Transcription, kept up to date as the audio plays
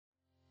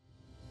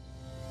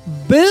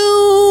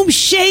Boom!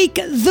 Shake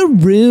the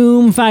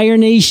room, Fire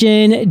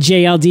Nation.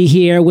 JLD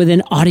here with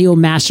an audio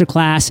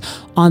masterclass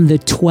on the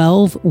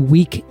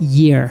 12-week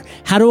year.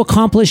 How to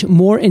accomplish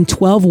more in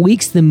 12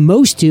 weeks than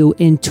most do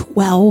in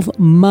 12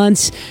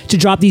 months. To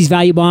drop these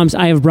value bombs,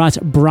 I have brought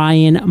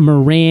Brian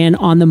Moran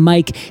on the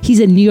mic.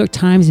 He's a New York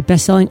Times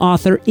bestselling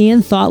author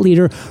and thought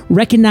leader,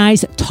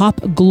 recognized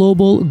top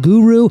global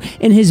guru,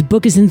 and his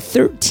book is in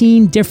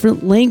 13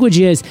 different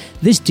languages.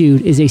 This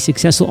dude is a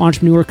successful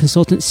entrepreneur,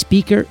 consultant,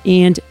 speaker,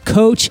 and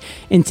coach.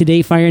 And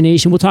today, Fire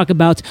Nation, we'll talk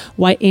about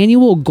why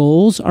annual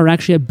goals are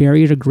actually a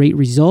barrier to great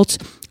results,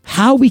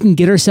 how we can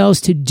get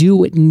ourselves to do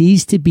what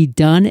needs to be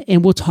done,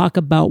 and we'll talk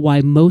about why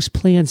most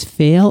plans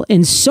fail,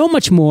 and so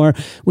much more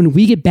when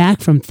we get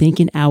back from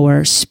thanking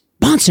our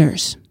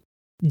sponsors.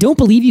 Don't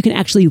believe you can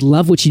actually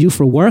love what you do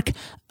for work?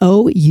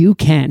 Oh, you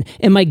can.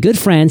 And my good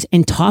friends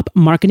and top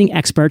marketing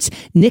experts,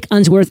 Nick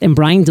Unsworth and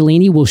Brian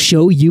Delaney, will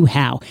show you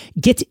how.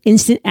 Get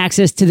instant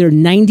access to their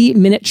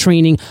 90-minute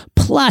training,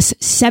 plus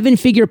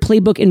 7-figure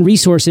playbook and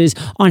resources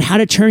on how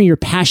to turn your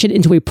passion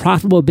into a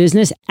profitable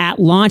business at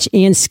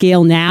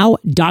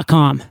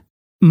launchandscalenow.com.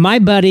 My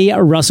buddy,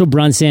 Russell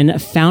Brunson,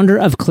 founder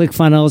of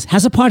ClickFunnels,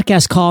 has a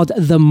podcast called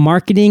The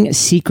Marketing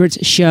Secrets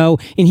Show,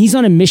 and he's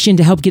on a mission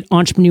to help get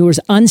entrepreneurs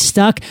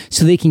unstuck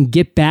so they can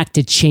get back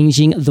to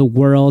changing the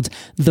world.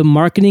 The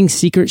Marketing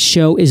Secrets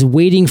Show is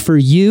waiting for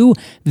you.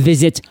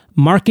 Visit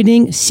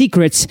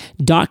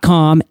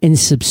marketingsecrets.com and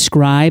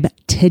subscribe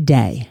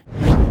today.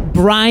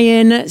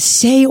 Brian,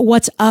 say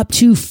what's up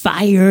to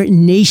Fire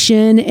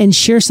Nation and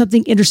share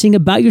something interesting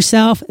about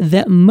yourself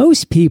that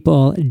most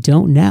people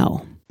don't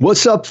know.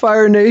 What's up,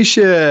 Fire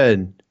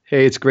Nation?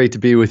 Hey, it's great to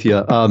be with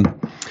you. I'm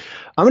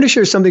going to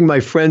share something my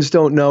friends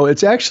don't know.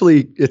 It's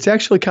actually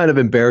kind of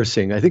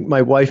embarrassing. I think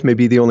my wife may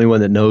be the only one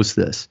that knows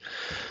this,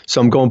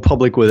 so I'm going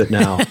public with it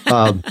now.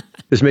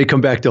 This may come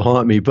back to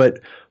haunt me,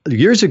 but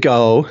years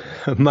ago,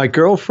 my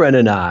girlfriend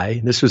and I,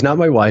 this was not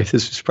my wife,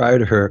 this was prior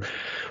to her,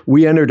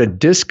 we entered a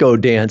disco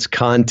dance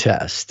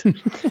contest.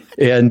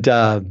 And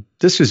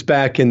this was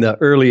back in the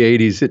early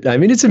 80s. I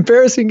mean, it's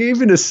embarrassing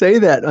even to say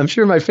that. I'm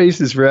sure my face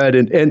is red.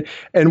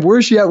 And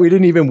worse yet, we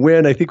didn't even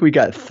win. I think we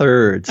got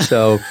third.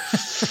 So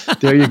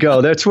there you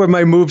go. That's where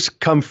my moves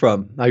come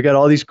from. I got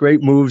all these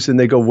great moves, and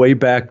they go way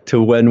back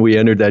to when we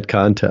entered that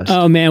contest.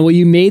 Oh, man. Well,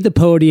 you made the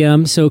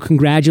podium, so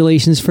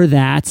congratulations for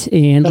that.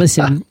 And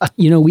listen,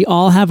 we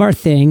all have our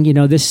thing.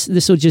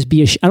 This will just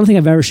be I don't think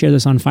I've ever shared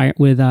this on Fire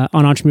with on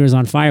Entrepreneurs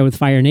on Fire with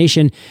Fire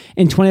Nation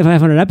in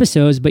 2,500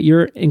 episodes, but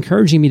you're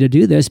encouraging me to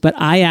do this. But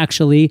I actually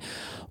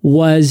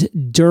was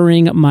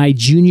during my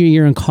junior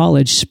year in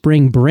college,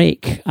 spring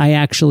break. I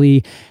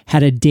actually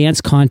had a dance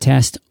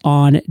contest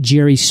on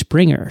Jerry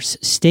Springer's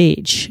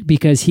stage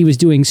because he was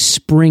doing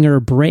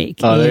Springer Break.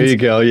 Oh, there you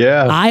go.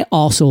 Yeah. I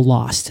also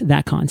lost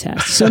that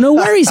contest. So no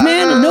worries,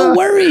 man. No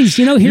worries.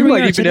 Here you we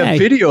might are even today. have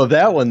video of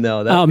that one,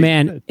 though. Oh,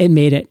 man. Good. It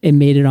made it. It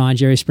made it on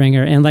Jerry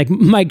Springer. And like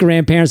my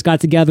grandparents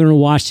got together and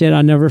watched it.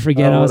 I'll never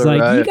forget. I was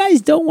like, you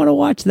guys don't want to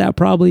watch that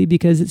probably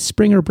because it's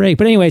Springer Break.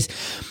 But anyways,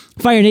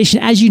 Fire Nation,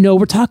 as you know,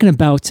 we're talking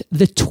about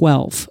the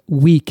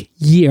 12-week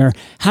year,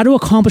 how to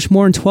accomplish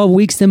more in 12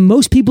 weeks than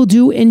most people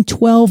do in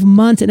 12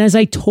 months. And as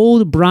I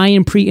told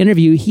Brian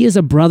pre-interview, he is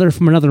a brother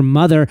from another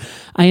mother.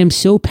 I am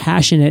so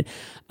passionate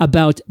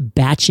about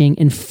batching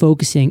and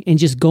focusing and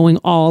just going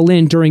all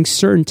in during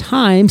certain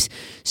times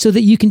so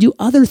that you can do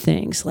other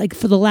things. Like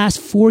for the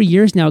last 4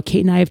 years now,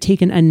 Kate and I have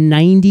taken a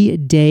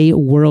 90-day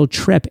world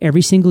trip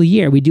every single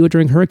year. We do it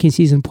during hurricane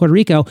season in Puerto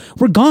Rico.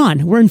 We're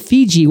gone. We're in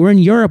Fiji. We're in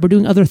Europe. We're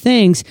doing other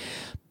things.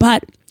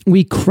 But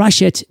we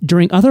crush it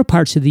during other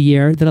parts of the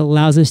year that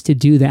allows us to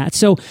do that.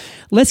 So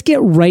let's get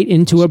right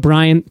into it,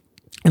 Brian.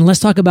 And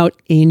let's talk about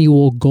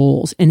annual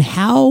goals and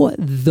how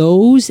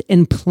those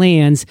and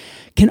plans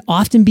can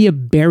often be a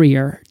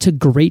barrier to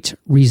great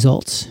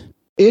results.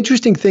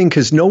 Interesting thing,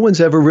 because no one's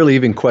ever really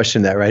even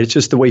questioned that, right? It's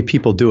just the way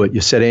people do it.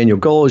 You set annual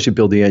goals, you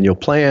build the annual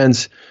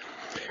plans.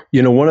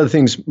 One of the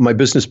things my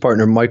business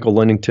partner, Michael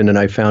Lennington, and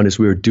I found as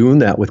we were doing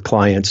that with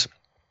clients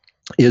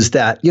is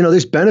that,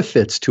 there's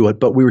benefits to it,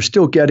 but we were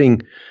still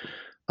getting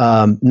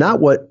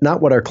not what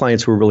our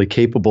clients were really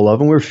capable of.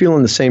 And we were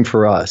feeling the same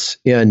for us.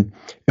 And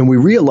we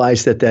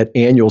realized that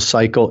annual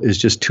cycle is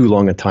just too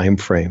long a time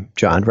frame,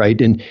 John, right?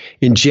 In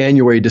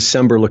January,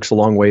 December looks a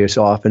long ways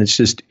off, and it's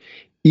just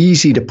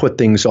easy to put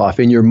things off.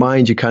 In your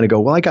mind, you kind of go,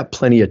 well, I got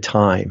plenty of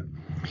time.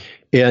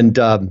 And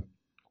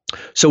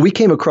so we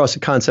came across a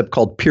concept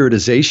called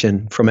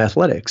periodization from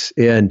athletics.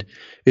 And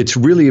it's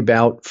really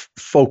about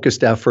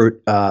focused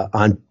effort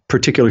on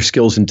particular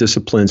skills and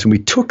disciplines. And we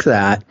took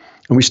that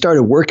and we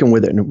started working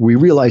with it, and we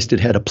realized it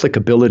had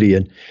applicability,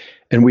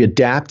 and we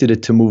adapted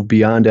it to move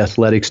beyond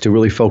athletics to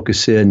really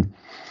focus in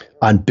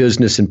on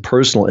business and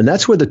personal. And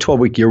that's where the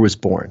 12-week year was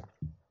born.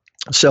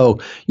 So,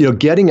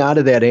 getting out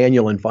of that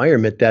annual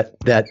environment, that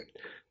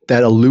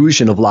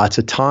illusion of lots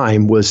of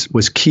time was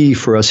key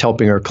for us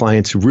helping our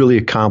clients really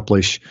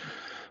accomplish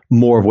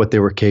more of what they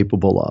were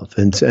capable of.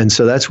 And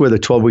so that's where the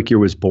 12-week year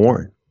was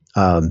born.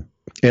 And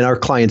our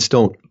clients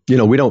don't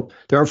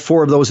there aren't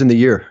 4 of those in the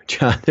year,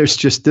 John. There's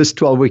just this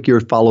 12-week year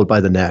followed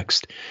by the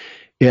next.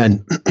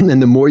 And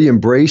the more you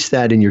embrace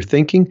that in your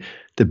thinking,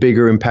 the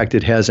bigger impact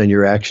it has on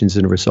your actions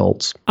and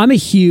results. I'm a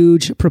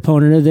huge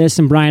proponent of this.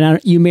 And Brian,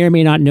 you may or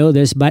may not know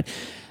this, but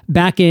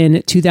back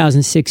in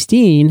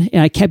 2016,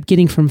 and I kept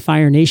getting from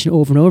Fire Nation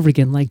over and over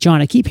again, like,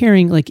 John, I keep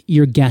hearing like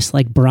your guests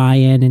like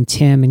Brian and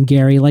Tim and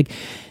Gary, like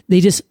they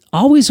just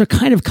always are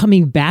kind of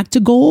coming back to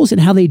goals and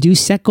how they do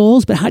set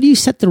goals, but how do you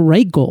set the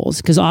right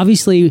goals? Because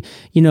obviously,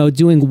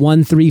 doing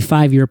 1, 3,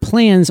 5 year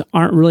plans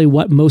aren't really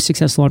what most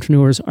successful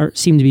entrepreneurs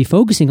seem to be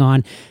focusing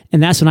on.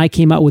 And that's when I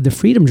came out with the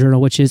Freedom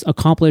Journal, which is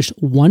accomplish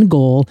one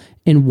goal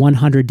in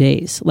 100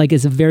 days. Like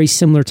it's a very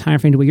similar time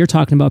frame to what you're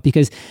talking about,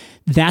 because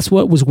that's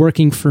what was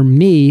working for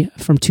me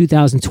from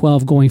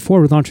 2012 going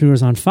forward with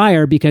Entrepreneurs on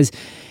Fire, because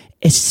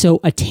it's so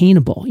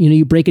attainable.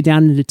 You break it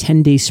down into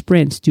 10-day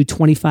sprints, do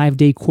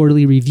 25-day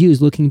quarterly reviews,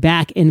 looking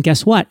back, and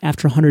guess what?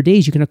 After 100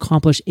 days, you can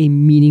accomplish a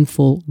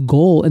meaningful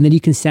goal, and then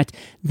you can set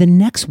the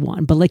next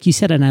one. But like you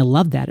said, and I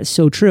love that, it's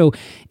so true,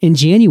 in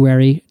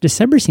January,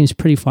 December seems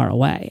pretty far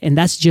away, and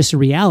that's just a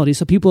reality.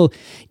 So people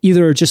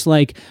either are just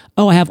like,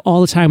 oh, I have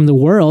all the time in the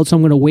world, so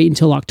I'm going to wait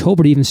until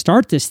October to even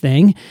start this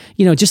thing.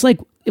 Just like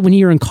when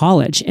you're in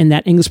college and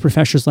that English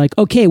professor's like,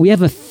 okay, we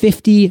have a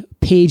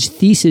 50-page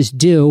thesis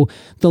due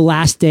the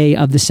last day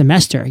of the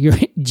semester. You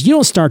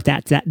don't start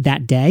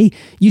that day.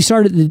 You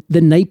start it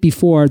the night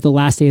before the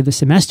last day of the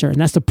semester.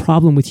 And that's the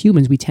problem with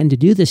humans. We tend to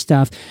do this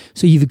stuff.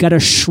 So you've got to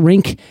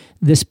shrink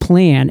this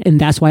plan. And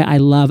that's why I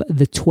love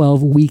the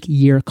 12-week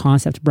year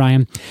concept,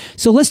 Brian.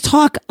 So let's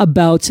talk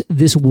about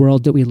this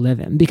world that we live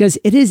in, because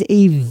it is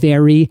a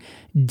very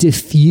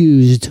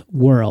diffused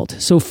world.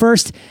 So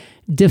first,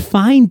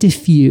 define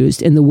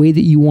diffused in the way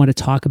that you want to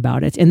talk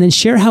about it, and then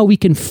share how we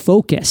can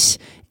focus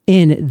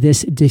in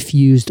this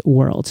diffused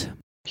world.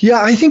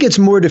 Yeah, I think it's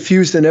more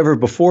diffused than ever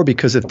before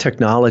because of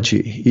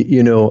technology.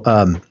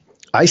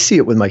 I see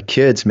it with my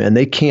kids, man.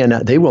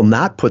 They will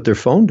not put their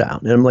phone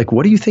down. And I'm like,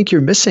 what do you think you're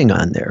missing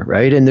on there,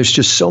 right? And there's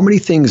just so many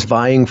things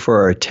vying for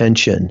our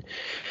attention.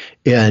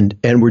 And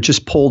we're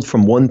just pulled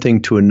from one thing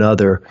to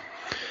another.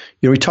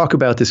 We talk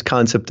about this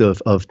concept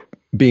of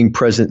being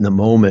present in the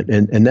moment.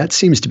 And that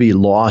seems to be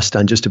lost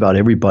on just about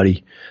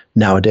everybody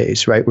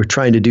nowadays, right? We're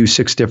trying to do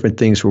 6 different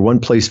things. We're one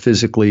place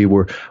physically.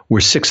 We're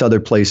 6 other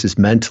places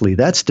mentally.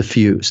 That's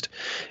diffused.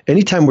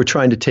 Anytime we're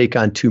trying to take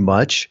on too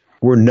much,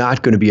 we're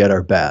not going to be at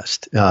our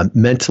best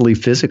mentally,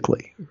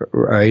 physically,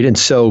 right? And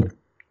so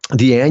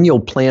the annual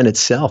plan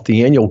itself,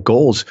 the annual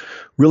goals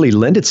really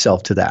lend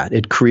itself to that.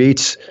 It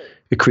creates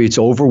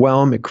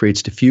overwhelm. It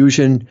creates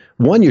diffusion.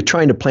 One, you're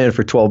trying to plan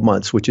for 12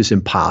 months, which is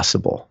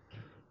impossible.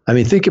 I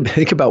mean,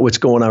 think about what's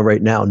going on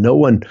right now. No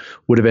one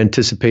would have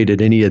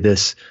anticipated any of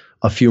this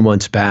a few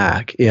months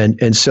back.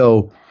 And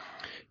so,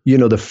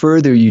 the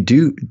further you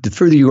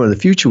go in the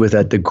future with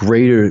that, the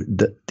greater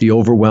the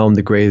overwhelm,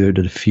 the greater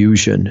the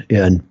diffusion.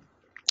 And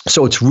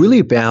so it's really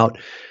about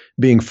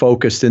being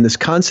focused in this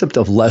concept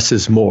of less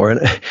is more.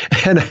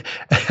 And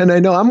I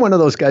know I'm one of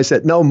those guys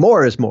that no,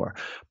 more is more.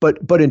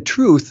 But in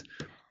truth,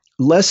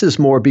 less is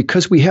more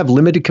because we have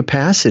limited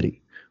capacity.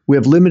 We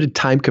have limited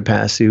time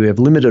capacity. We have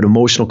limited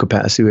emotional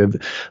capacity. We have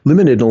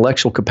limited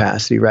intellectual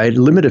capacity, right?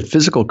 Limited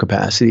physical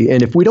capacity.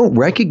 And if we don't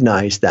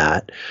recognize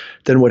that,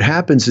 then what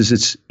happens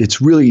is it's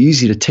really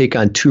easy to take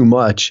on too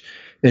much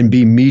and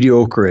be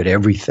mediocre at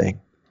everything.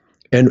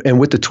 And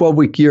with the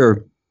 12-week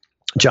year,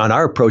 John,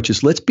 our approach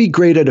is let's be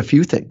great at a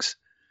few things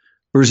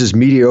versus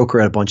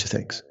mediocre at a bunch of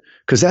things,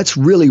 because that's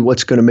really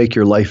what's going to make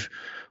your life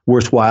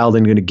worthwhile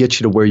and going to get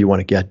you to where you want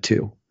to get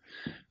to.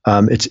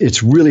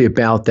 It's really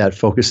about that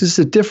focus. This is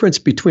the difference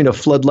between a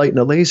floodlight and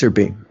a laser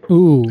beam.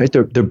 Ooh. Right?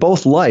 They're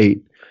both light,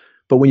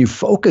 but when you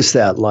focus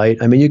that light,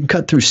 I mean, you can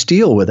cut through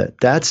steel with it.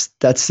 That's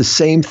the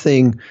same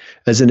thing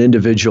as an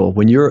individual.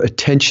 When your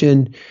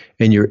attention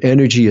and your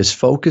energy is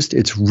focused,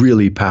 it's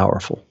really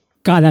powerful.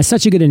 God, that's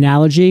such a good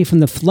analogy. From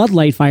the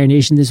floodlight, Fire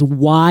Nation, this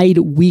wide,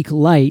 weak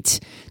light,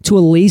 to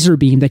a laser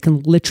beam that can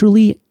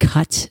literally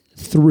cut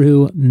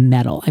through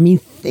metal. I mean,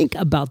 think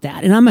about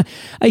that. And I'm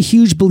a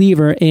huge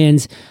believer in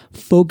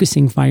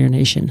focusing, Fire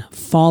Nation.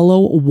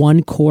 Follow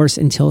one course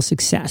until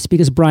success.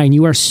 Because Brian,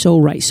 you are so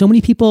right. So many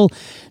people,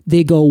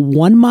 they go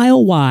 1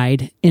 mile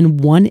wide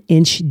and 1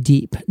 inch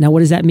deep. Now,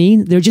 what does that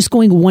mean? They're just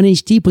going 1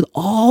 inch deep with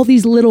all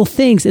these little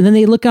things. And then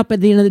they look up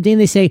at the end of the day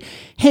and they say,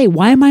 hey,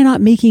 why am I not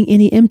making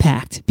any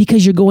impact?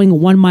 Because you're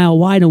going 1 mile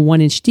wide and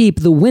 1 inch deep.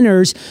 The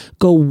winners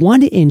go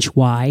 1 inch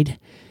wide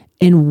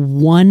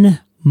and 1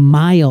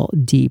 mile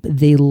deep.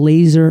 They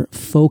laser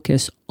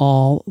focus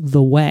all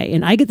the way.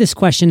 And I get this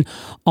question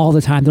all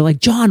the time. They're like,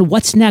 John,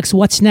 what's next?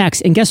 What's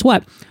next? And guess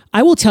what?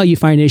 I will tell you,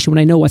 Fire Nation, when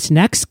I know what's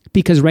next,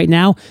 because right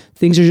now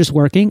things are just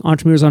working.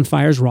 Entrepreneurs on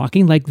Fire is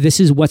rocking. Like, this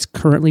is what's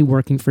currently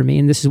working for me,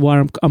 and this is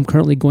what I'm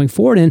currently going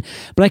forward in.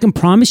 But I can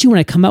promise you, when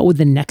I come out with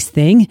the next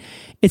thing,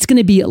 it's going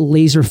to be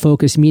laser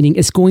focused, meaning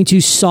it's going to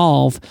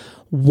solve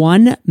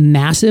one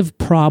massive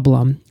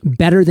problem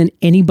better than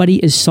anybody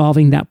is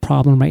solving that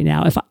problem right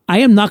now. If I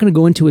am not going to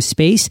go into a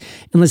space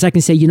unless I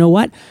can say, you know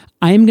what,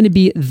 I am going to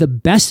be the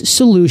best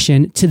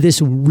solution to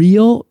this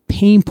real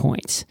pain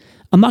point.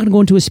 I'm not going to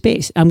go into a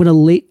space.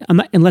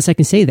 Unless I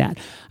can say that.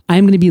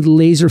 I'm going to be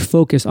laser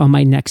focused on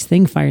my next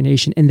thing, Fire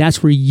Nation. And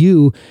that's where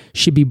you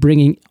should be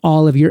bringing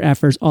all of your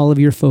efforts, all of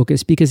your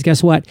focus, because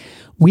guess what?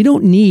 We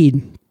don't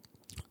need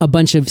a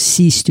bunch of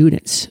C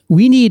students.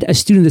 We need a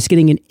student that's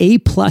getting an A+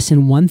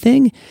 in one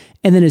thing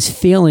and then is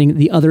failing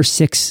the other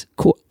six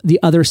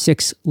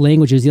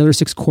languages, the other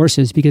 6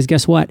 courses, because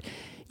guess what?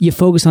 You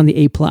focus on the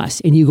A+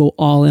 and you go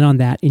all in on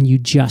that and you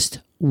just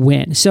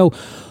win. So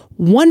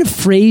one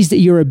phrase that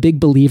you're a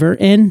big believer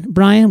in,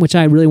 Brian, which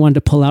I really wanted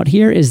to pull out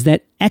here, is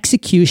that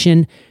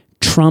execution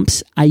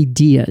trumps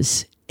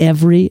ideas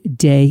every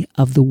day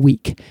of the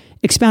week.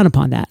 Expound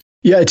upon that.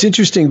 Yeah, it's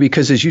interesting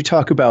because as you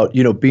talk about,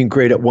 being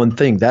great at one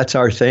thing, that's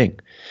our thing.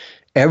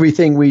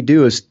 Everything we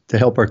do is to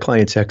help our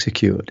clients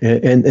execute.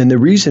 And the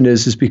reason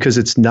is because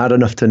it's not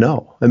enough to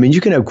know. I mean,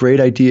 you can have great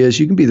ideas.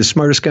 You can be the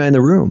smartest guy in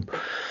the room.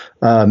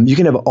 You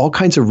can have all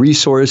kinds of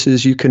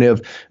resources. You can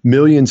have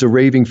millions of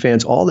raving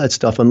fans, all that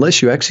stuff.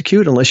 Unless you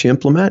execute, unless you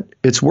implement,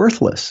 it's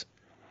worthless.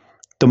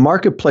 The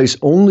marketplace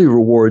only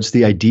rewards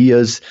the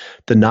ideas,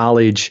 the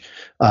knowledge,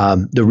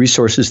 the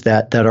resources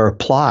that are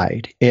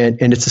applied. And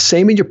it's the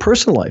same in your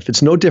personal life.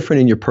 It's no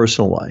different in your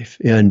personal life.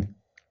 And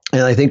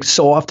I think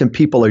so often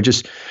people are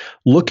just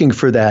looking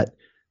for that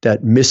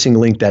missing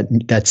link,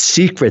 that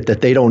secret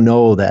that they don't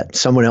know that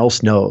someone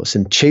else knows,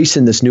 and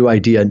chasing this new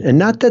idea. And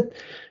not that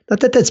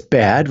that's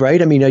bad,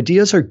 right? I mean,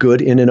 ideas are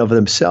good in and of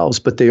themselves,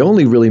 but they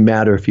only really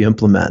matter if you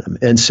implement them.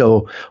 And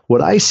so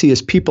what I see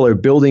is people are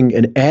building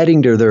and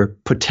adding to their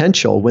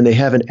potential when they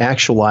haven't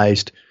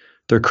actualized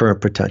their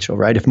current potential,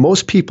 right? If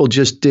most people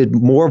just did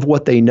more of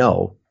what they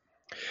know,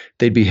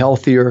 they'd be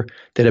healthier,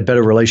 they'd have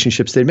better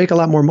relationships, they'd make a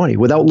lot more money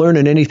without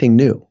learning anything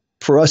new.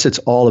 For us, it's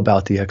all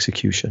about the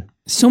execution.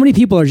 So many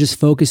people are just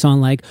focused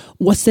on like,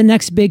 what's the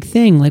next big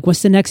thing? Like,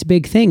 what's the next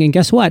big thing? And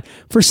guess what?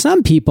 For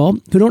some people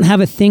who don't have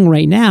a thing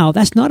right now,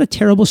 that's not a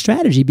terrible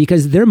strategy,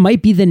 because there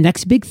might be the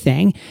next big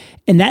thing.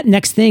 And that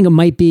next thing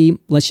might be,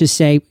 let's just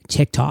say,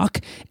 TikTok.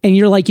 And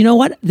you're like, you know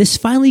what? This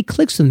finally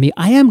clicks with me.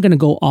 I am going to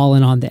go all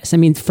in on this. I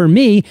mean, for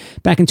me,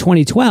 back in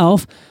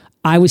 2012,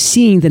 I was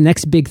seeing the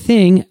next big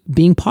thing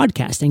being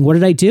podcasting. What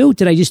did I do?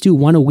 Did I just do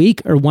one a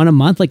week or one a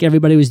month like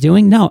everybody was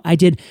doing? No, I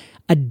did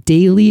a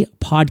daily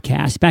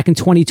podcast back in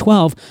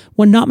 2012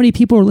 when not many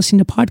people were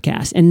listening to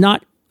podcasts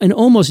and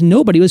almost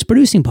nobody was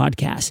producing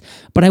podcasts,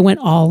 but I went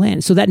all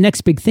in. So that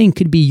next big thing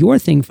could be your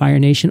thing, Fire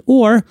Nation.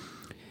 Or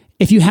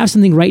if you have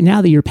something right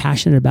now that you're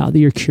passionate about, that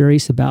you're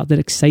curious about, that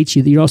excites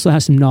you, that you also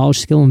have some knowledge,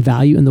 skill, and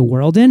value in the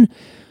world in,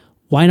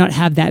 why not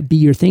have that be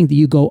your thing that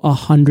you go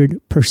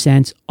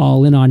 100%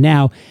 all in on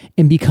now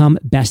and become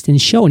best in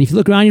show? And if you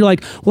look around, you're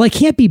like, well, I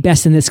can't be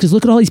best in this because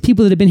look at all these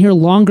people that have been here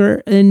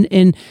longer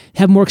and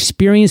have more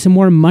experience and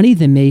more money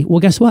than me. Well,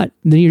 guess what?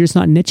 Then you're just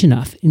not niche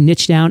enough.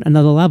 Niche down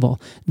another level.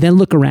 Then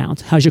look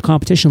around. How's your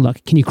competition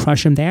look? Can you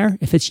crush them there?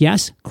 If it's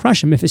yes,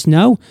 crush them. If it's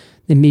no,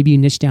 then maybe you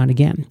niche down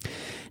again.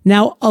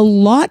 Now, a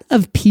lot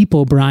of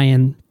people,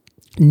 Brian,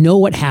 know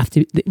what has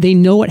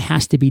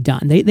to be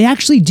done. They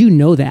actually do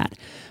know that,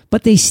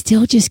 but they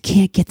still just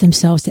can't get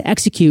themselves to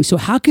execute. So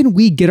how can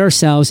we get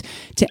ourselves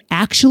to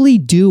actually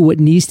do what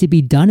needs to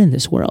be done in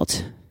this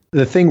world?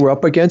 The thing we're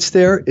up against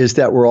there is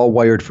that we're all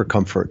wired for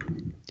comfort.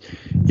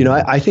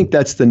 I think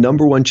that's the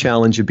number one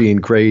challenge of being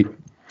great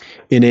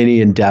in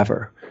any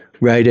endeavor,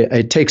 right?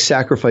 It takes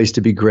sacrifice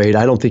to be great.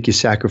 I don't think you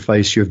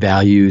sacrifice your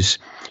values,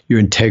 your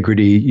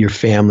integrity, your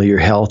family, your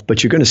health,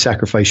 but you're going to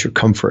sacrifice your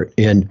comfort.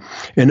 And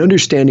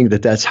understanding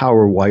that that's how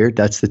we're wired,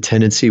 that's the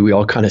tendency. We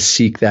all kind of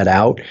seek that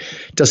out.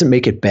 It doesn't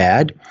make it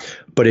bad,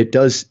 but it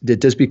does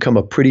become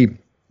a pretty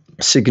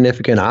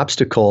significant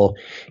obstacle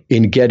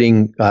in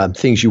getting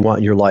things you want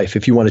in your life,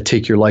 if you want to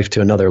take your life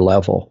to another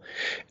level.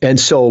 And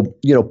so,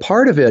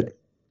 part of it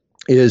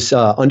is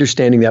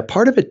understanding that.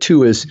 Part of it,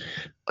 too, is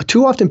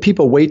too often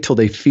people wait till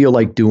they feel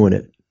like doing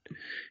it.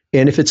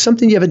 And if it's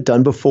something you haven't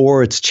done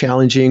before, it's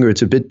challenging or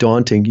it's a bit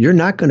daunting, you're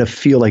not going to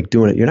feel like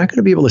doing it. You're not going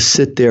to be able to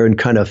sit there and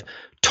kind of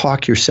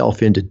talk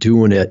yourself into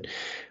doing it.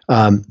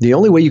 The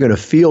only way you're going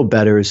to feel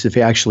better is if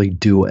you actually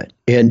do it.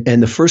 And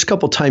the first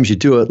couple times you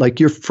do it, like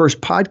your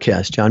first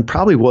podcast, John,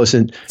 probably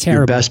wasn't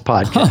your best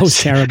podcast. Oh,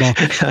 terrible.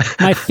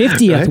 My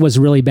 50th right? was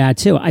really bad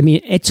too. I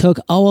mean, it took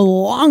a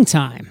long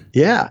time.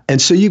 Yeah.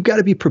 And so you've got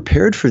to be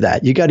prepared for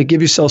that. You got to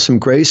give yourself some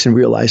grace and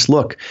realize,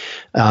 look,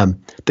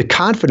 the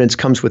confidence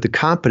comes with the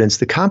competence.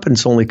 The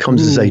competence only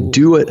comes as I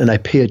do it and I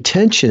pay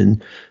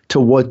attention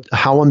to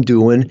how I'm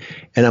doing,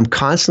 and I'm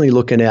constantly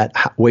looking at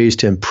ways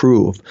to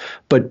improve.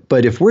 But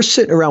if we're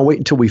sitting around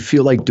waiting until we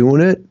feel like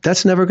doing it,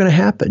 that's never going to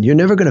happen. You're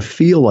never going to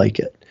feel like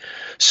it.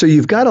 So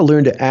you've got to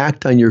learn to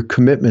act on your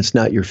commitments,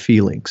 not your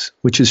feelings,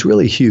 which is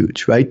really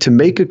huge, right? To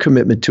make a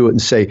commitment to it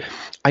and say,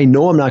 I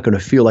know I'm not going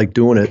to feel like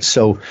doing it.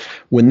 So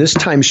when this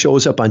time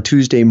shows up on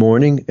Tuesday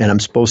morning and I'm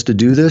supposed to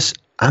do this,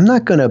 I'm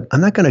not going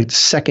to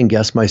second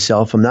guess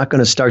myself. I'm not going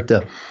to start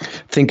to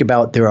think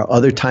about there are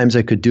other times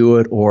I could do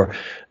it or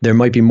there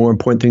might be more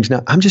important things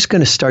now. I'm just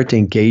going to start to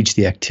engage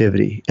the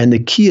activity. And the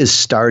key is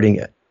starting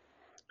it.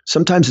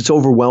 Sometimes it's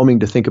overwhelming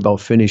to think about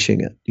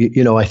finishing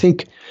it. I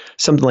think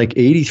something like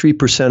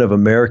 83% of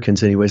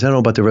Americans, anyways, I don't know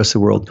about the rest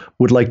of the world,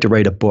 would like to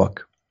write a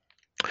book.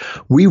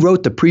 We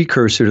wrote the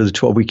precursor to the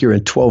 12-week year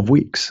in 12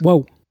 weeks.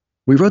 Whoa.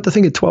 We wrote the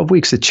thing in 12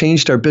 weeks. It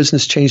changed our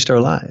business, changed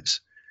our lives.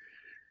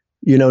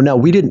 Now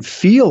we didn't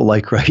feel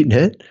like writing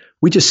it.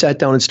 We just sat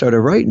down and started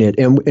writing it.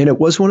 And it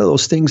was one of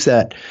those things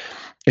that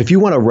if you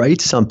want to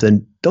write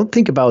something, don't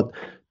think about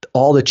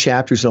all the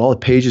chapters and all the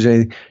pages or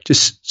anything.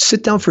 Just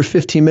sit down for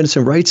 15 minutes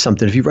and write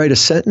something. If you write a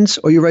sentence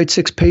or you write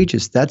 6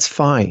 pages, that's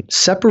fine.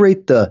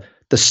 Separate the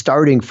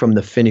starting from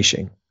the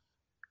finishing,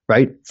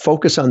 right?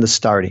 Focus on the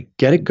starting.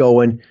 Get it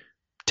going.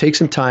 Take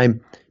some time.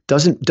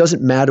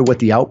 Doesn't matter what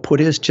the output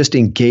is. Just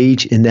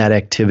engage in that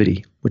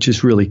activity, which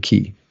is really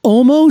key.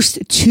 Almost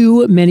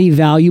too many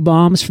value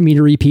bombs for me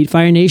to repeat,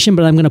 Fire Nation,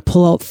 but I'm going to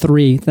pull out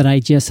 3 that I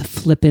just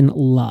flippin'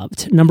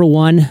 loved. Number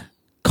 1,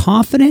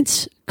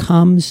 confidence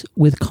comes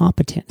with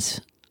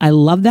competence. I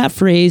love that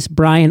phrase.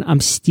 Brian, I'm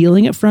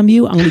stealing it from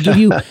you. I'm going to give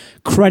you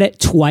credit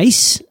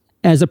twice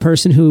as a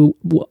person who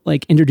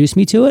introduced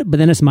me to it, but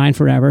then it's mine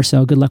forever.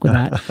 So good luck with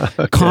that.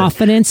 Okay.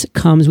 Confidence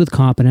comes with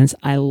competence.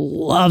 I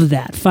love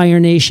that. Fire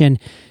Nation,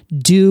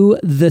 do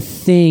the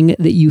thing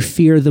that you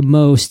fear the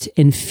most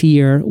and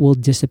fear will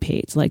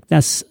dissipate.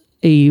 That's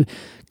a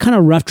kind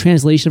of rough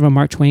translation of a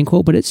Mark Twain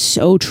quote, but it's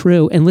so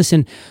true. And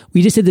listen,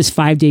 we just did this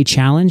 5-day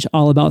challenge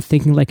all about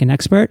thinking like an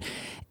expert.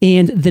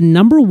 And the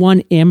number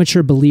one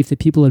amateur belief that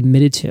people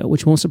admitted to,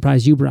 which won't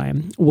surprise you,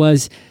 Brian,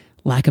 was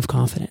lack of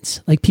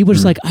confidence. People are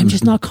just I'm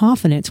just not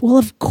confident. Well,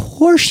 of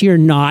course you're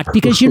not,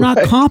 because you're not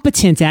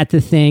competent at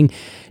the thing.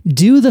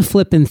 Do the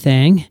flipping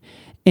thing.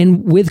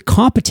 And with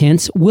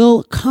competence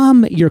will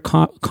come your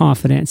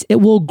confidence. It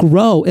will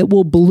grow. It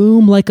will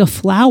bloom like a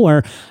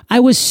flower.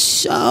 I was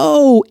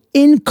so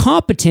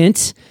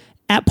incompetent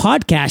at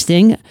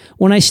podcasting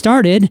when I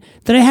started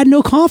that I had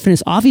no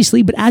confidence,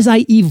 obviously. But as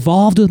I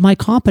evolved with my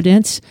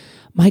confidence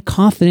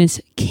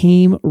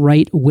came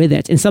right with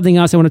it. And something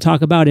else I want to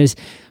talk about is,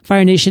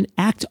 Fire Nation,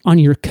 act on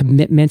your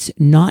commitments,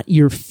 not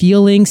your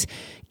feelings.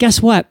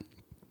 Guess what?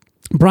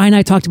 Brian and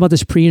I talked about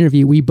this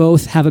pre-interview. We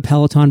both have a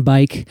Peloton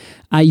bike.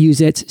 I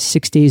use it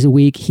 6 days a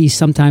week. He's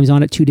sometimes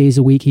on it 2 days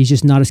a week. He's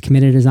just not as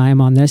committed as I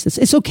am on this.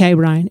 It's okay,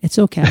 Brian. It's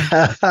okay.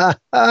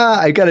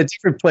 I got a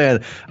different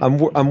plan.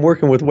 I'm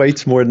working with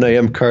weights more than I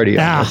am cardio.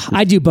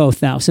 I do both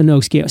though, so no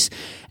excuse.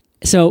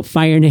 So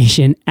Fire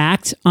Nation,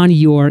 act on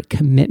your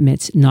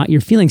commitments, not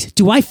your feelings.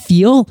 Do I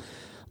feel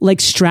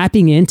like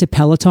strapping into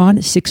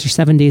Peloton 6 or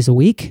 7 days a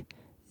week?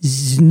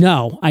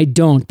 No, I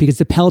don't, because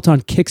the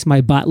Peloton kicks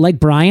my butt. Like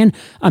Brian,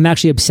 I'm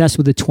actually obsessed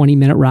with the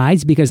 20-minute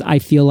rides because I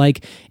feel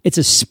like it's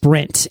a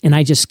sprint and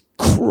I just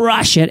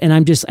crush it and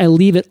I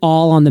leave it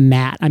all on the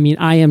mat. I mean,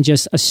 I am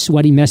just a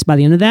sweaty mess by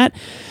the end of that.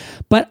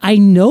 But I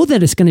know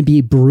that it's going to be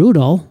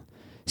brutal.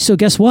 So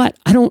guess what?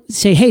 I don't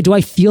say, hey, do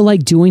I feel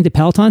like doing the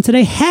Peloton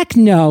today? Heck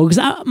no,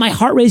 because my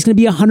heart rate is going to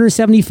be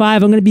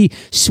 175. I'm going to be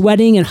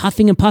sweating and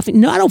huffing and puffing.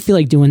 No, I don't feel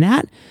like doing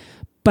that.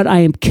 But I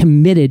am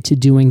committed to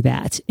doing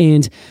that.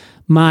 And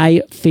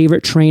my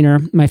favorite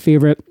trainer, my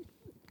favorite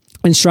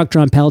instructor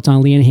on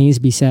Peloton, Leanne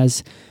Hainsby,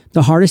 says,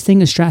 the hardest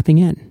thing is strapping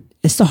in.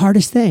 It's the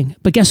hardest thing.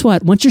 But guess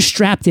what? Once you're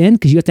strapped in,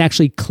 because you have to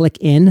actually click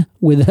in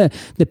with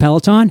the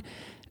Peloton,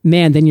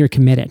 man, then you're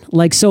committed.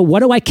 So what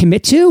do I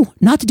commit to?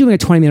 Not to doing a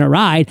 20-minute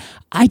ride.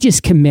 I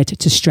just commit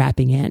to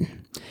strapping in.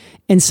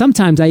 And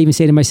sometimes I even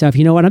say to myself,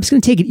 you know what? I'm just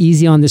going to take it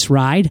easy on this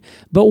ride.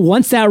 But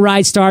once that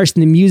ride starts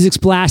and the music's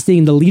blasting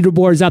and the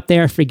leaderboard's up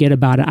there, forget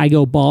about it. I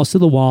go balls to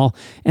the wall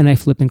and I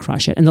flip and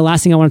crush it. And the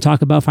last thing I want to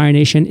talk about, Fire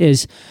Nation,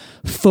 is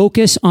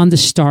focus on the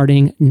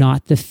starting,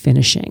 not the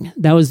finishing.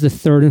 That was the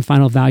third and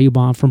final value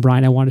bomb from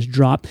Brian I wanted to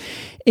drop.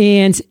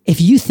 And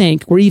if you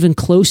think we're even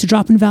close to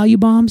dropping value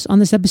bombs on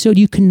this episode,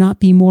 you cannot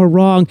be more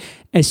wrong.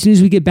 As soon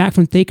as we get back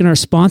from thanking our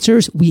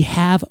sponsors, we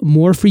have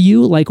more for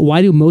you. Like,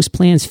 why do most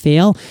plans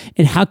fail?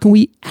 And how can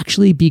we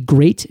actually be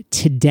great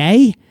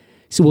today?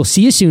 So we'll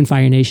see you soon,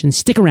 Fire Nation.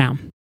 Stick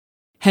around.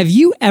 Have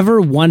you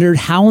ever wondered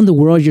how in the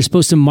world you're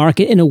supposed to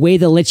market in a way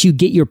that lets you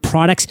get your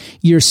products,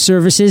 your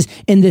services,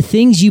 and the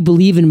things you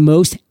believe in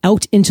most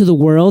out into the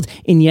world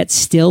and yet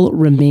still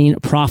remain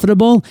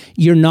profitable?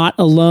 You're not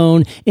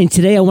alone. And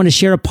today I want to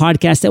share a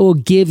podcast that will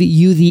give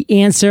you the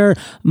answer.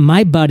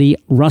 My buddy,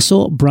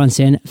 Russell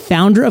Brunson,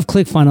 founder of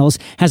ClickFunnels,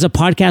 has a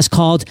podcast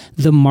called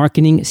The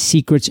Marketing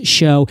Secrets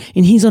Show.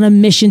 And he's on a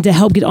mission to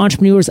help get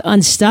entrepreneurs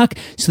unstuck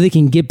so they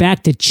can get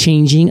back to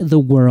changing the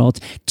world.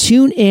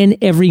 Tune in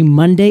every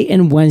Monday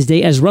and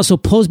Wednesday as Russell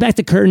pulls back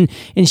the curtain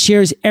and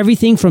shares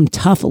everything from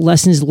tough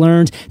lessons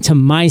learned to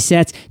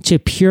mindset to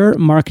pure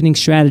marketing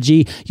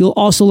strategy. You'll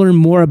also learn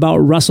more about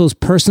Russell's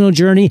personal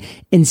journey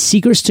and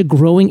secrets to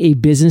growing a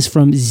business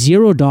from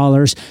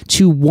 $0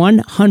 to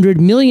 $100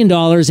 million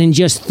in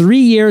just 3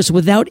 years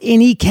without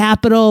any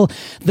capital.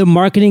 The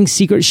Marketing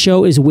Secrets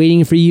Show is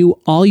waiting for you.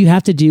 All you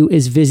have to do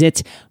is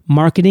visit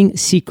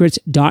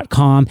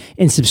marketingsecrets.com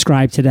and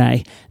subscribe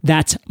today.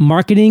 That's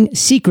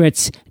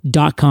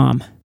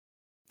marketingsecrets.com.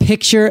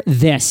 Picture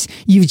this.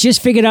 You've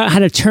just figured out how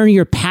to turn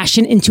your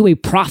passion into a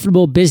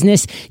profitable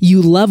business.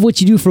 You love what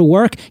you do for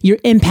work. You're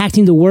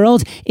impacting the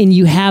world and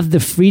you have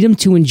the freedom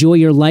to enjoy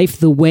your life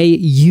the way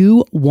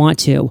you want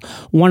to.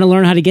 Want to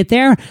learn how to get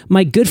there?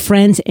 My good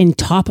friends and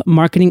top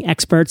marketing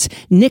experts,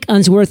 Nick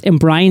Unsworth and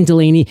Brian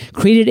Delaney,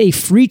 created a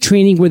free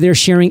training where they're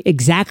sharing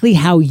exactly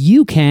how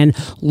you can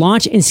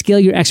launch and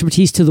scale your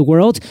expertise to the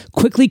world,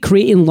 quickly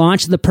create and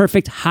launch the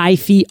perfect high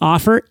fee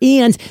offer,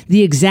 and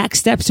the exact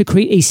steps to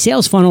create a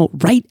sales funnel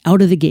right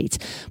out of the gate.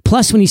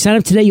 Plus, when you sign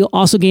up today, you'll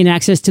also gain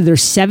access to their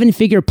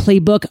 7-figure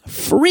playbook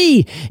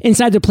free.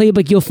 Inside their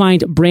playbook, you'll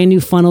find brand new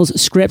funnels,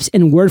 scripts,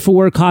 and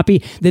word-for-word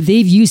copy that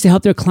they've used to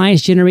help their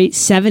clients generate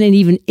 7 and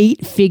even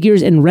 8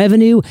 figures in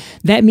revenue.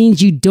 That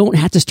means you don't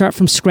have to start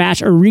from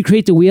scratch or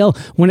recreate the wheel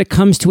when it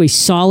comes to a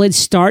solid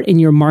start in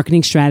your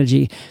marketing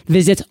strategy.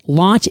 Visit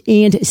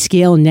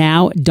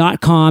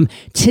launchandscalenow.com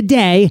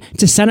today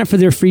to sign up for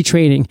their free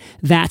training.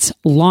 That's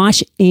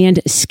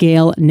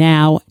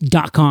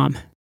launchandscalenow.com.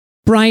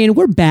 Brian,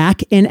 we're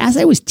back. And as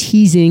I was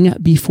teasing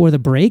before the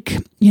break,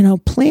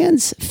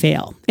 plans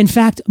fail. In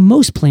fact,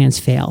 most plans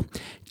fail.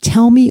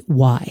 Tell me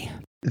why.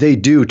 They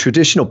do.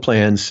 Traditional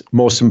plans,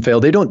 most of them fail.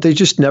 They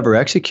just never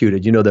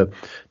executed.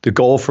 The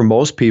goal for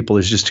most people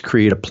is just to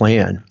create a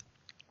plan.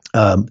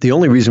 The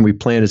only reason we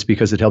plan is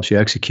because it helps you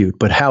execute,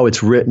 but how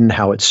it's written,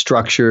 how it's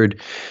structured,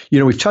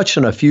 we've touched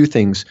on a few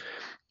things.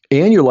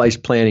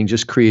 Annualized planning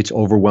just creates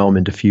overwhelm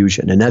and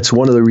diffusion. And that's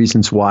one of the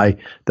reasons why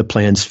the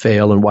plans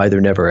fail and why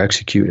they're never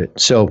executed.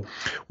 So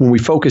when we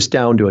focus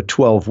down to a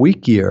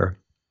 12-week year,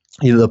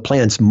 the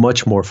plan's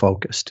much more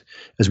focused.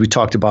 As we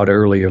talked about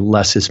earlier,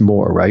 less is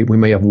more, right? We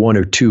may have 1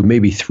 or 2,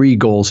 maybe 3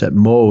 goals at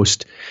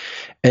most.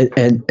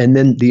 And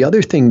then the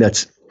other thing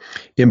that's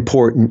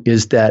important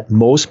is that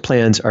most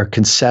plans are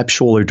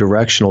conceptual or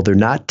directional. They're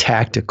not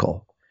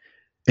tactical.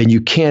 And you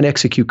can't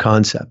execute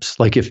concepts.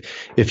 Like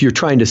if you're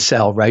trying to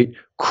sell, right?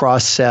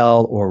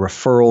 Cross-sell or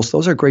referrals,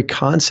 those are great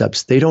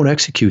concepts. They don't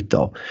execute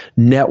though.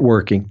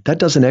 Networking, that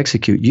doesn't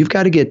execute. You've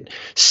got to get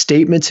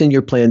statements in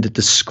your plan that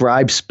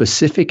describe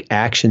specific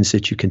actions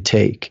that you can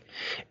take.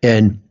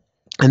 And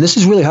this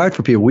is really hard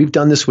for people. We've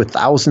done this with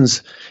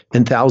thousands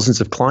and thousands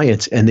of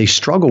clients, and they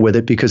struggle with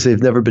it because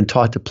they've never been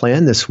taught to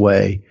plan this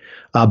way.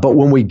 But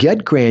when we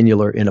get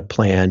granular in a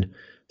plan,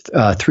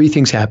 3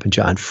 things happen,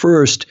 John.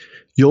 First,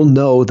 you'll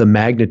know the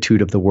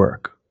magnitude of the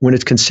work. When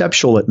it's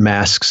conceptual, it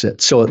masks it.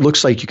 So it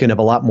looks like you can have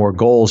a lot more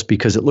goals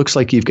because it looks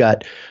like you've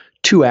got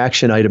 2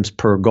 action items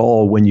per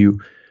goal when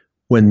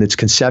it's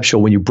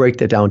conceptual. When you break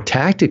that down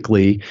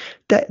tactically,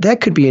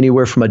 that could be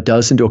anywhere from a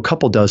dozen to a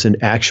couple dozen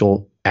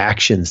actual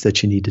actions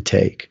that you need to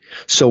take.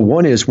 So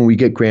one is when we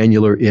get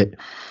granular, it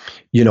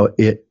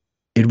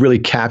really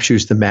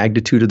captures the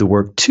magnitude of the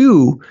work.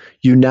 2,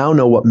 you now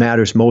know what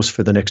matters most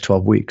for the next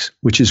 12 weeks,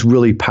 which is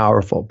really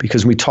powerful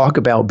because when we talk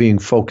about being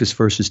focused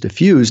versus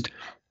diffused,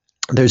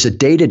 there's a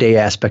day-to-day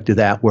aspect of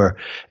that where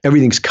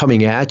everything's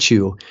coming at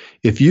you.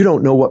 If you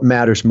don't know what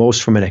matters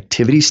most from an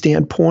activity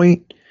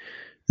standpoint,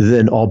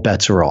 then all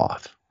bets are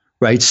off,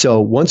 right?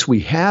 So once we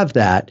have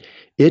that,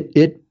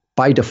 it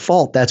by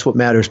default, that's what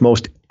matters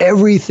most.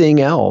 Everything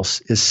else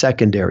is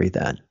secondary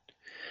then.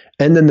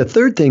 And then the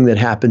third thing that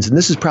happens, and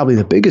this is probably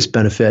the biggest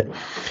benefit,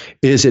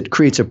 is it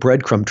creates a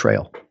breadcrumb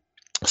trail.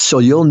 So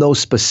you'll know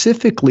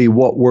specifically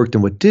what worked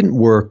and what didn't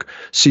work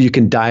so you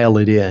can dial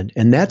it in.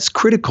 And that's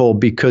critical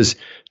because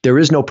there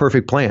is no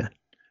perfect plan.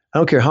 I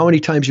don't care how many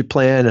times you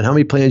plan and how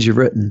many plans you've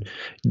written,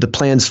 the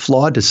plan's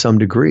flawed to some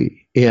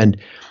degree. And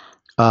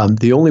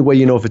the only way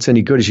you know if it's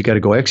any good is you got to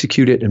go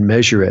execute it and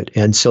measure it.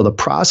 And so the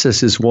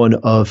process is one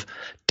of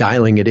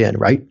dialing it in,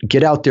 right?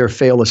 Get out there,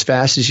 fail as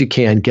fast as you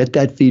can, get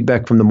that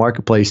feedback from the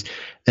marketplace,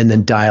 and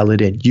then dial it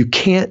in. You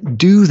can't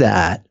do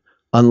that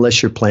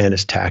unless your plan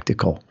is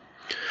tactical.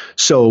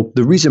 So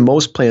the reason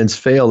most plans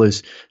fail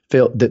is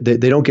they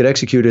don't get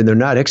executed, and they're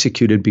not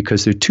executed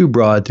because they're too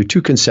broad, they're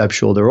too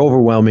conceptual, they're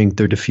overwhelming,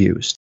 they're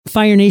diffused.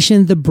 Fire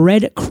Nation, the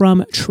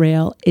breadcrumb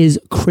trail is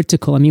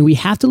critical. I mean, we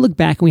have to look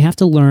back and we have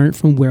to learn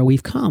from where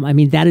we've come. I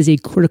mean, that is a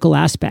critical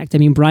aspect. I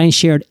mean, Brian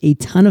shared a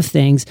ton of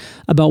things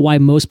about why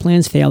most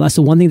plans fail. That's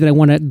the one thing that I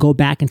want to go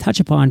back and touch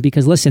upon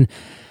because, listen,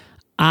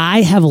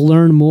 I have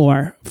learned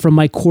more from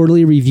my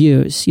quarterly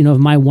reviews, of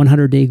my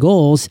 100-day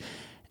goals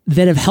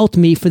that have helped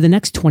me for the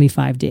next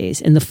 25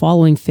 days and the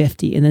following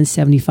 50 and then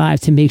 75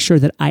 to make sure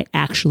that I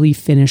actually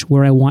finish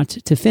where I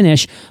want to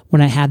finish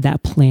when I have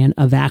that plan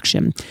of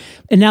action.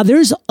 And now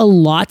there's a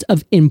lot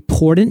of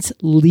important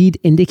lead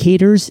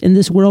indicators in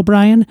this world,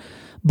 Brian,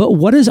 but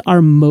what is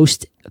our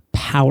most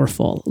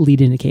powerful lead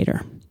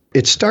indicator?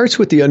 It starts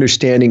with the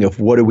understanding of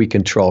what do we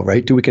control,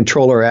 right? Do we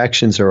control our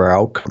actions or our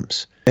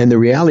outcomes? And the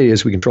reality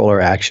is we control our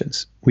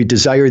actions. We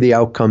desire the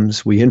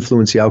outcomes. We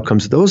influence the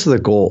outcomes. Those are the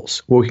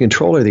goals. What we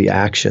control are the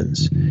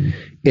actions.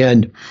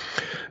 And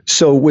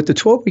so with the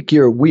 12-week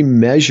year, we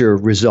measure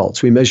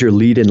results. We measure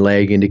lead and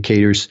lag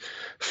indicators.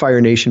 Fire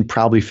Nation,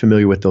 probably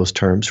familiar with those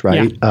terms,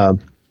 right? Yeah.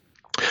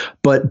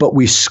 But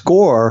we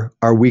score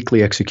our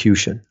weekly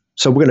execution.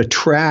 So we're going to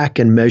track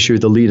and measure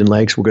the lead and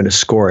lags. We're going to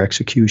score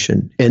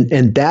execution.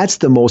 And that's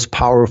the most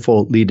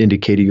powerful lead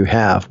indicator you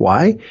have.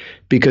 Why?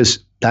 Because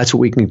that's what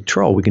we can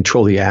control. We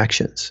control the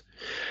actions.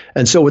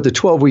 And so with the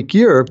 12-week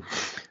year,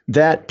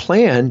 that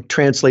plan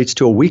translates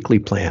to a weekly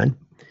plan.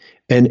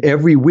 And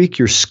every week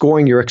you're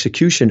scoring your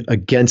execution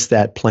against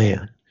that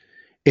plan.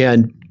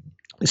 And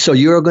so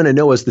you're going to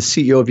know as the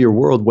CEO of your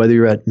world, whether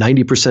you're at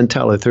 90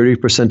 percentile or 30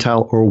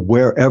 percentile or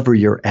wherever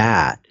you're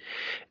at.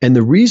 And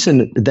the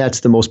reason that's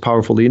the most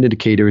powerful lead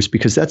indicator is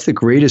because that's the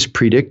greatest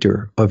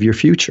predictor of your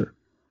future.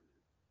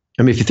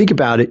 I mean, if you think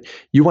about it,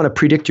 you want to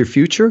predict your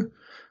future,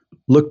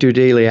 look to your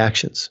daily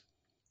actions.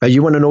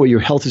 You want to know what your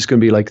health is going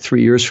to be like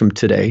 3 years from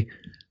today,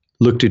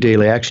 look to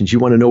daily actions. You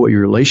want to know what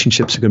your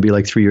relationships are going to be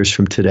like 3 years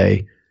from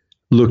today,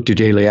 look to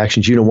daily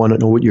actions. You don't want to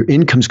know what your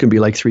income is going to be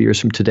like 3 years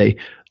from today,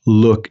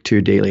 look to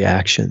your daily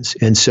actions.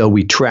 And so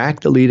we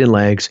track the lead and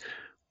lags,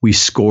 we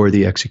score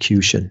the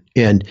execution.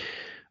 And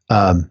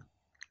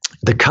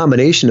the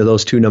combination of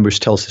those two numbers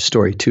tells the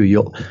story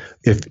too.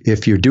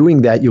 If you're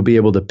doing that, you'll be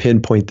able to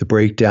pinpoint the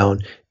breakdown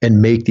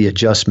and make the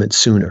adjustment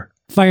sooner.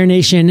 Fire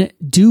Nation,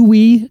 do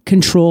we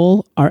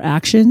control our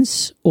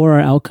actions or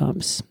our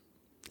outcomes?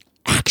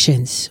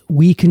 Actions.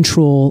 We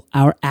control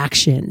our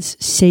actions.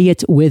 Say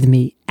it with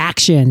me.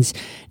 Actions.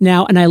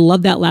 Now, and I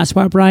love that last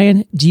part,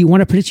 Brian. Do you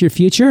want to predict your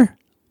future?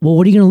 Well,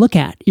 what are you going to look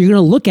at? You're going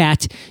to look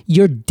at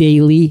your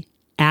daily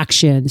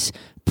actions.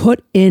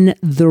 Put in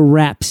the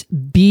reps.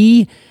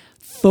 Be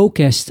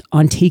focused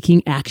on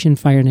taking action,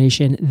 Fire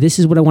Nation. This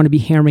is what I want to be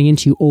hammering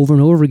into over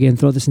and over again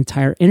throughout this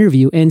entire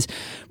interview. And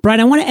Brian,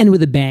 I want to end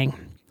with a bang.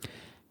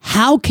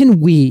 How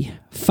can we,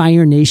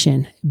 Fire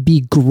Nation,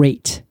 be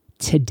great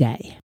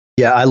today?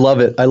 Yeah, I love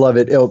it. I love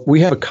it. We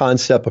have a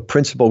concept, a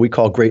principle we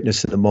call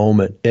greatness in the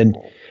moment. And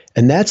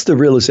that's the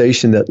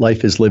realization that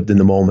life is lived in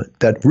the moment,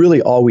 that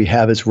really all we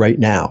have is right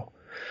now.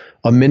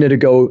 A minute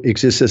ago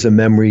exists as a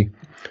memory.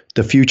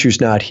 The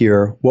future's not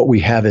here. What we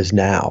have is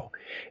now.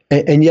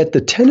 And yet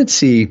the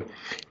tendency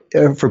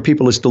for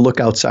people is to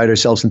look outside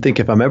ourselves and think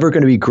if I'm ever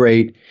going to be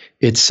great,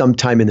 it's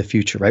sometime in the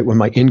future, right? When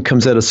my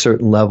income's at a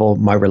certain level,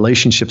 my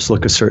relationships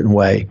look a certain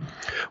way.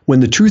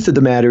 When the truth of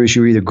the matter is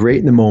you're either great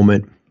in the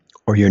moment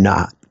or you're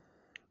not.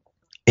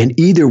 And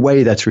either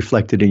way, that's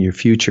reflected in your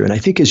future. And I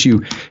think as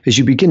you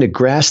begin to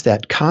grasp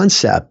that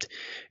concept,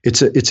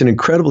 it's an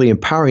incredibly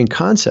empowering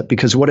concept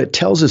because what it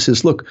tells us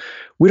is, look,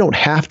 we don't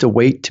have to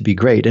wait to be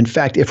great. In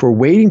fact, if we're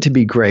waiting to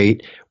be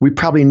great, we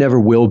probably never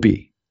will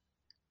be.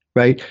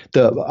 Right.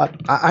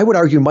 I would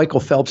argue Michael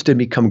Phelps didn't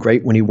become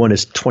great when he won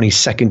his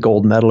 22nd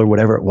gold medal or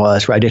whatever it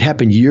was. Right. It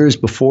happened years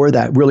before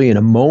that, really in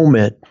a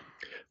moment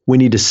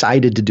when he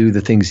decided to do the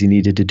things he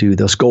needed to do.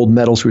 Those gold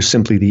medals were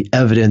simply the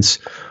evidence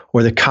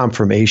or the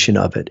confirmation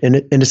of it. And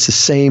it's the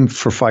same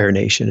for Fire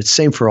Nation. It's the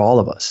same for all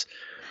of us.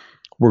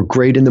 We're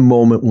great in the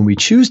moment when we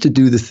choose to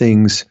do the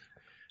things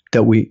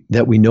that we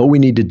know we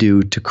need to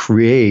do to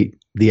create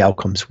the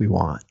outcomes we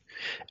want.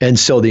 And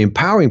so the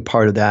empowering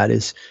part of that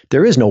is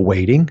there is no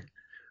waiting.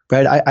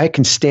 Right, I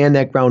can stand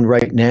that ground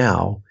right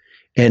now,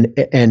 and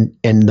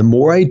the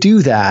more I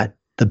do that,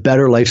 the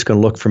better life's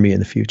going to look for me in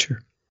the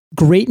future.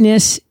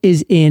 Greatness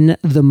is in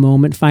the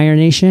moment, Fire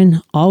Nation.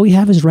 All we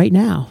have is right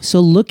now. So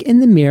look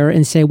in the mirror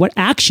and say, what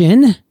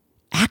action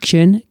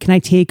can I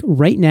take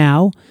right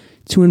now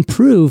to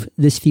improve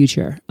this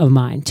future of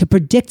mine, to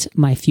predict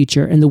my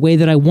future in the way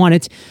that I want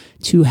it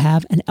to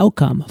have an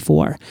outcome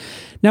for?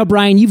 Now,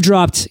 Brian, you've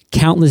dropped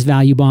countless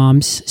value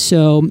bombs.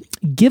 So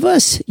give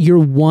us your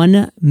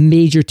one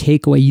major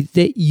takeaway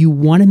that you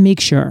want to make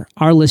sure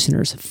our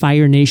listeners,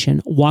 Fire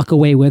Nation, walk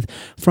away with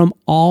from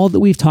all that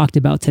we've talked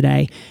about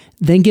today.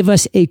 Then give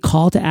us a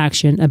call to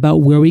action about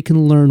where we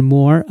can learn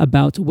more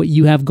about what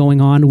you have going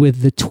on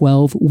with the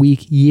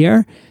 12-week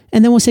year.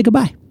 And then we'll say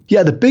goodbye.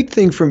 Yeah, the big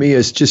thing for me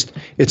is just,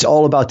 it's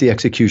all about the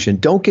execution.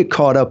 Don't get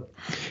caught up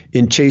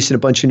in chasing a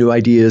bunch of new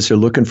ideas or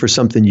looking for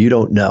something you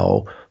don't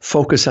know.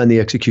 Focus on the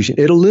execution.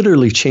 It'll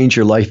literally change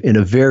your life in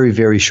a very,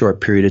 very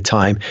short period of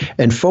time.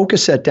 And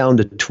focus that down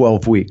to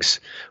 12 weeks,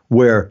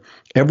 where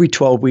every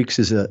 12 weeks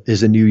is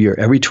a new year.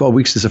 Every 12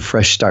 weeks is a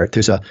fresh start.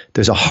 There's a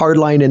hard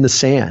line in the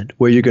sand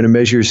where you're going to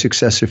measure your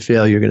success or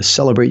failure. You're going to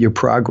celebrate your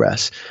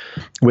progress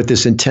with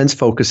this intense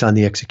focus on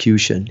the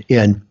execution.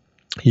 And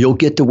you'll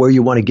get to where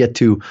you want to get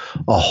to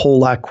a whole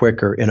lot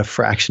quicker in a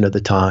fraction of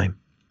the time.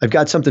 I've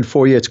got something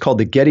for you. It's called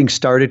the Getting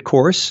Started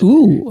course.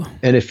 Ooh.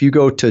 And if you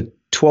go to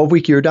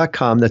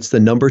 12weekyear.com, that's the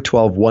number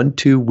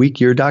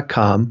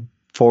 12weekyear.com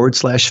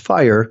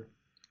 /fire,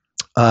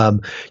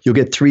 You'll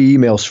get 3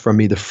 emails from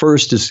me. The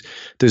first is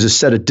there's a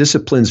set of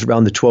disciplines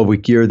around the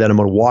 12-week year that I'm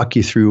going to walk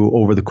you through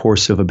over the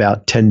course of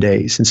about 10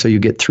 days. And so you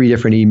get 3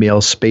 different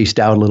emails spaced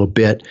out a little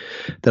bit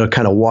that'll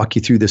kind of walk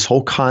you through this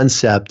whole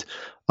concept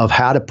of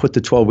how to put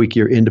the 12-week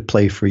year into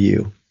play for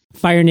you.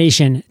 Fire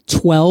Nation,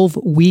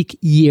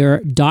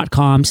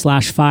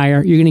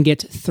 12weekyear.com/fire. You're going to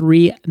get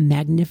 3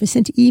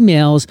 magnificent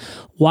emails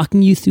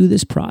walking you through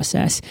this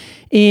process.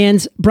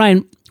 And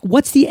Brian,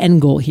 what's the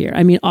end goal here?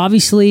 I mean,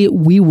 obviously,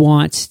 we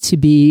want to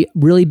be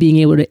really being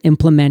able to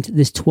implement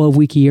this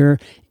 12-week year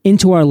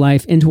into our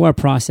life, into our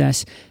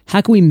process.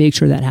 How can we make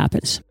sure that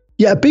happens?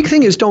 Yeah, a big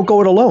thing is don't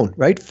go it alone,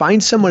 right?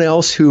 Find someone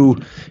else who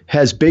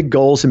has big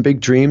goals and big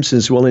dreams and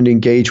is willing to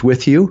engage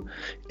with you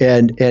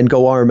and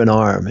go arm in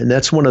arm. And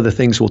that's one of the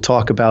things we'll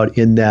talk about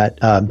in that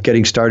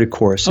Getting Started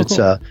course. Oh, it's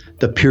cool.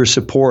 The peer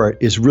support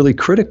is really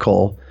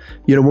critical.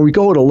 You know, when we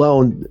go it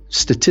alone,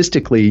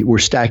 statistically, we're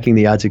stacking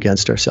the odds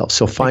against ourselves.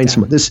 So find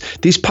someone.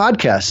 These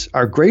podcasts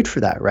are great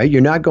for that, right?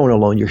 You're not going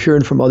alone. You're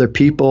hearing from other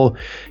people.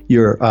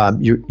 You're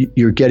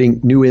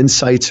getting new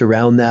insights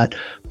around that.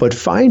 But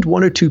find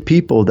 1 or 2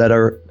 people that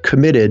are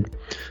committed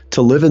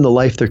to living the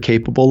life they're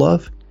capable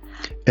of,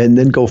 and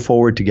then go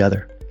forward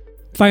together.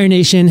 Fire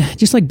Nation,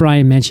 just like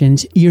Brian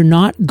mentioned, you're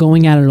not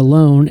going at it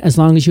alone as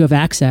long as you have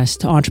access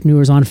to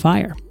Entrepreneurs on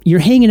Fire. You're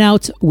hanging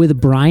out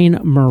with Brian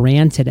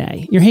Moran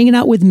today. You're hanging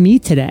out with me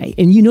today.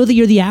 And you know that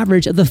you're the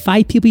average of the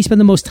 5 people you spend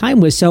the most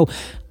time with. So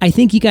I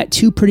think you got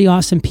 2 pretty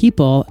awesome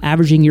people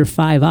averaging your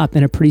 5 up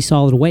in a pretty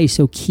solid way.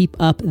 So keep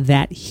up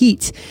that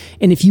heat.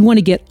 And if you want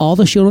to get all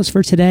the show notes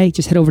for today,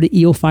 just head over to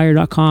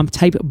eofire.com,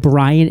 type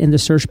Brian in the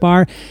search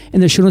bar,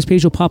 and the show notes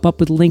page will pop up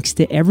with links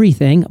to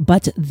everything.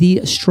 But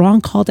the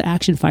strong call to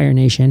action, Fire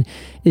Nation,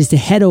 is to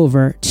head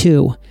over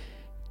to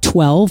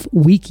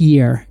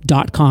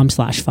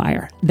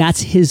 12weekyear.com/fire.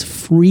 That's his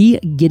free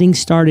Getting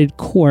Started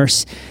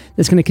course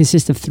that's going to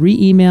consist of 3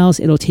 emails.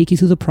 It'll take you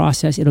through the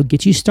process. It'll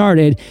get you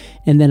started.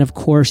 And then, of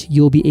course,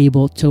 you'll be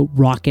able to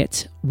rock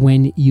it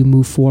when you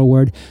move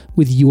forward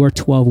with your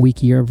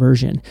 12-week year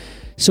version.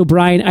 So,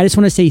 Brian, I just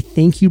want to say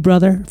thank you,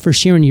 brother, for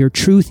sharing your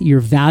truth, your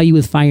value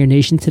with Fire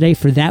Nation today.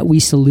 For that, we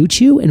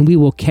salute you, and we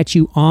will catch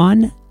you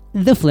on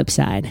the flip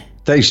side.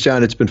 Thanks,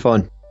 John. It's been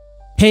fun.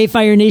 Hey,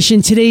 Fire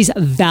Nation. Today's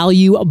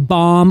value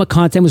bomb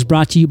content was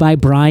brought to you by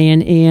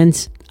Brian,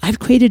 and I've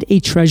created a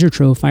treasure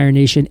trove, Fire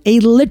Nation, a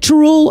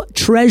literal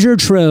treasure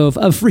trove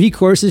of free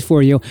courses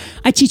for you.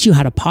 I teach you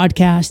how to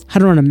podcast,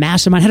 how to run a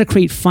mastermind, how to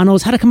create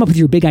funnels, how to come up with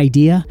your big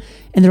idea,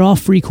 and they're all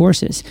free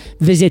courses.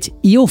 Visit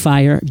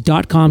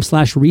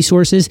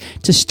eofire.com/resources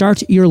to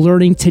start your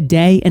learning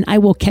today, and I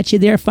will catch you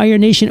there, Fire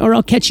Nation, or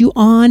I'll catch you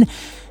on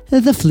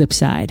the flip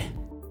side.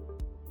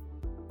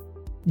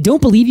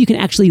 Don't believe you can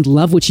actually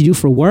love what you do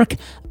for work?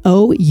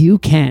 Oh, you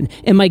can.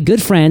 And my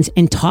good friends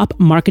and top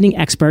marketing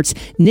experts,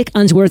 Nick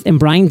Unsworth and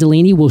Brian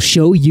Delaney, will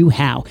show you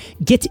how.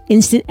 Get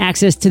instant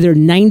access to their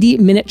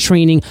 90-minute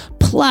training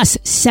plus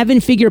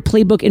 7-figure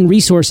playbook and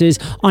resources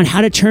on how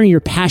to turn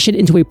your passion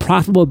into a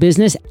profitable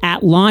business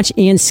at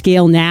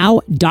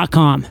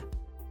launchandscalenow.com.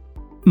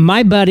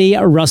 My buddy,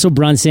 Russell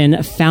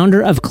Brunson,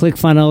 founder of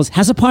ClickFunnels,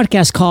 has a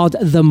podcast called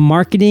The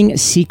Marketing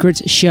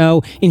Secrets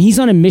Show, and he's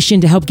on a mission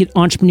to help get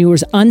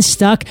entrepreneurs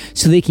unstuck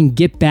so they can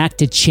get back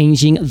to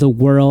changing the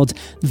world.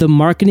 The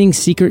Marketing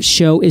Secrets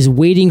Show is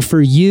waiting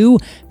for you.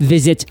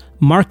 Visit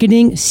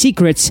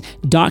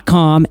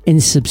marketingsecrets.com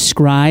and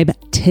subscribe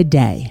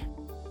today.